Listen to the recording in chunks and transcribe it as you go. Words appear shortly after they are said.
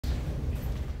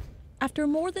After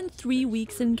more than 3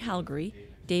 weeks in Calgary,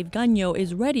 Dave Gagnon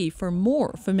is ready for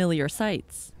more familiar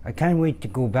sights. I can't wait to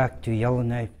go back to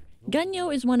Yellowknife.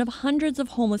 Gagnon is one of hundreds of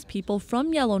homeless people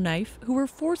from Yellowknife who were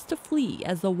forced to flee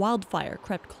as the wildfire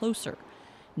crept closer.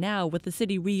 Now, with the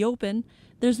city reopened,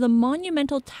 there's the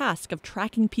monumental task of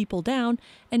tracking people down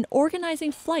and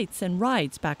organizing flights and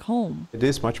rides back home. It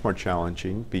is much more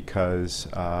challenging because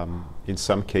in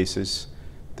some cases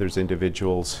there's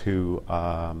individuals who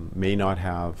may not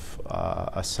have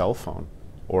a cell phone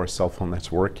or a cell phone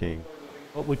that's working.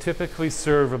 Well, we typically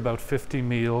serve about 50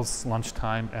 meals,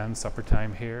 lunchtime and supper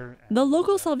time here. The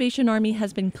local Salvation Army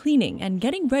has been cleaning and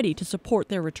getting ready to support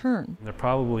their return. They're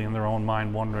probably in their own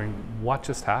mind wondering, what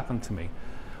just happened to me?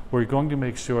 We're going to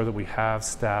make sure that we have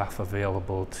staff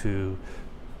available to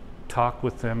talk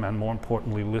with them and, more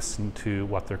importantly, listen to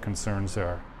what their concerns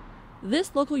are.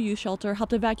 This local youth shelter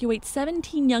helped evacuate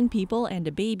 17 young people and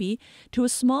a baby to a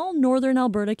small northern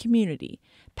Alberta community,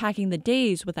 packing the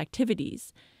days with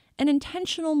activities. An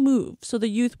intentional move so the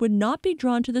youth would not be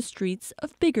drawn to the streets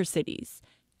of bigger cities.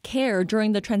 Care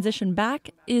during the transition back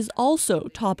is also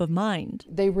top of mind.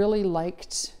 They really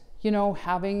liked,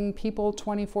 having people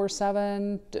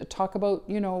 24/7 talk about,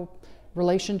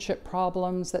 relationship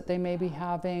problems that they may be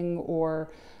having,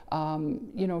 or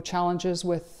challenges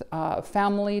with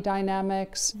family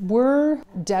dynamics. We're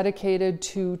dedicated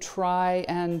to try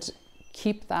and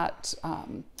keep that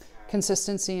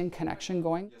consistency and connection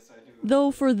going.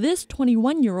 Though for this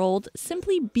 21-year-old,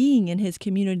 simply being in his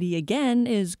community again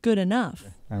is good enough.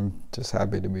 I'm just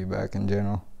happy to be back in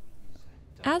general.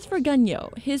 As for Gagnon,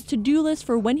 his to-do list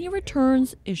for when he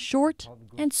returns is short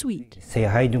and sweet. Say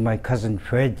hi to my cousin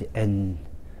Fred and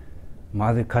my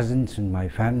other cousins and my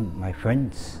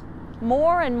friends.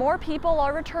 More and more people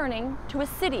are returning to a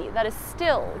city that is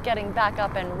still getting back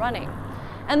up and running.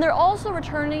 And they're also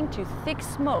returning to thick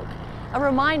smoke, a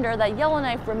reminder that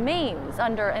Yellowknife remains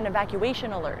under an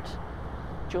evacuation alert.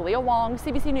 Julia Wong,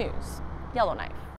 CBC News, Yellowknife.